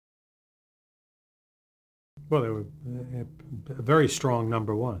Well, they were a very strong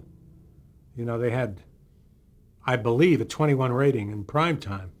number one. You know, they had, I believe, a 21 rating in prime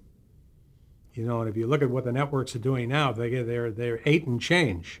time. You know, and if you look at what the networks are doing now, they're 8 and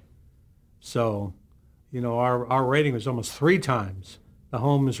change. So, you know, our rating was almost 3 times the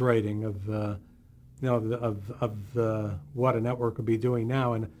Holmes rating of what a network would be doing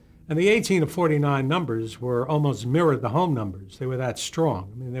now. And the 18 to 49 numbers were almost mirrored the home numbers. They were that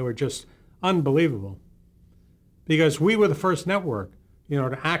strong. I mean, they were just unbelievable. Because we were the first network, you know,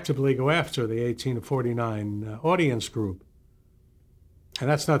 to actively go after the 18 to 49 audience group. And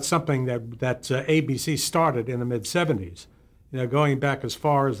that's not something that ABC started in the mid-70s. You know, going back as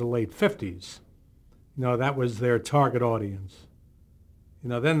far as the late 50s, you know, that was their target audience. You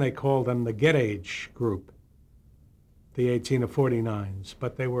know, then they called them the Get Age group, the 18 to 49s.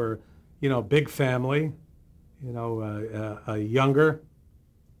 But they were, you know, big family, you know, younger,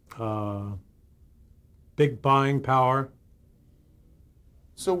 big buying power.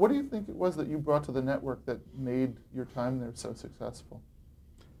 So what do you think it was that you brought to the network that made your time there so successful?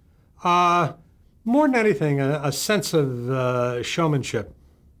 More than anything, a sense of showmanship.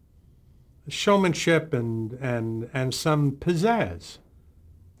 Showmanship and some pizzazz.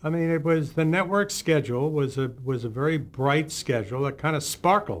 I mean, it was the network schedule was a very bright schedule that kind of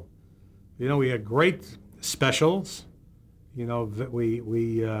sparkled. You know, we had great specials. You know,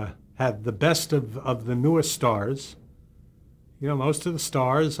 we had the best of the newest stars. You know, most of the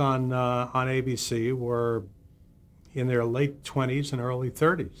stars on ABC were in their late 20s and early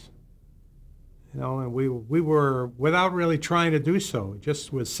 30s. You know, and we were, without really trying to do so, it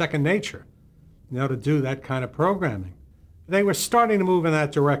just was second nature, you know, to do that kind of programming. They were starting to move in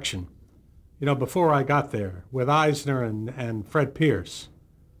that direction, you know, before I got there, with Eisner and Fred Pierce.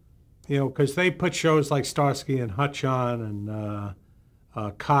 You know, because they put shows like Starsky and Hutch on,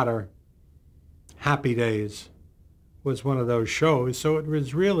 and Cotter. Happy Days was one of those shows. So it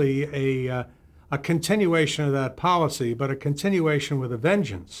was really a continuation of that policy, but a continuation with a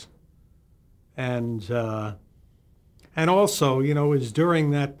vengeance. And also, you know, it was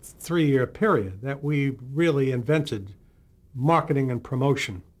during that 3-year period that we really invented marketing and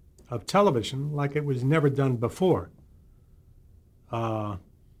promotion of television like it was never done before. I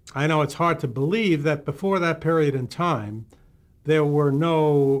know it's hard to believe that before that period in time, there were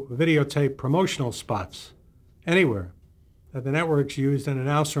no videotape promotional spots anywhere, that the networks used an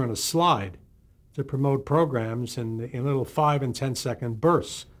announcer on a slide to promote programs in little 5 and 10-second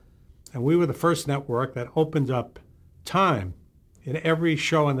bursts. And we were the first network that opened up time in every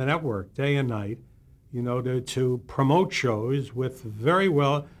show on the network, day and night, you know, to promote shows with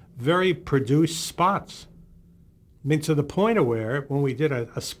very produced spots. I mean, to the point of where, when we did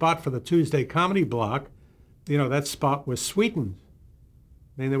a spot for the Tuesday comedy block, you know, that spot was sweetened.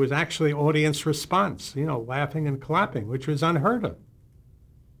 I mean, there was actually audience response, you know, laughing and clapping, which was unheard of.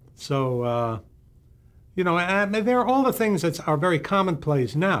 So, you know, and there are all the things that are very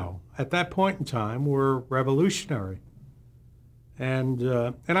commonplace now. At that point in time, were revolutionary. And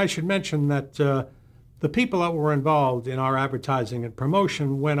I should mention that the people that were involved in our advertising and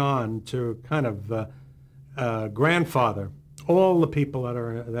promotion went on to kind of grandfather all the people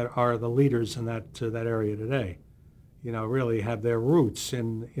that are the leaders in that area today. You know, really have their roots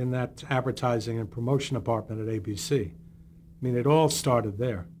in that advertising and promotion department at ABC. I mean, it all started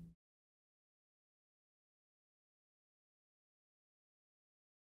there.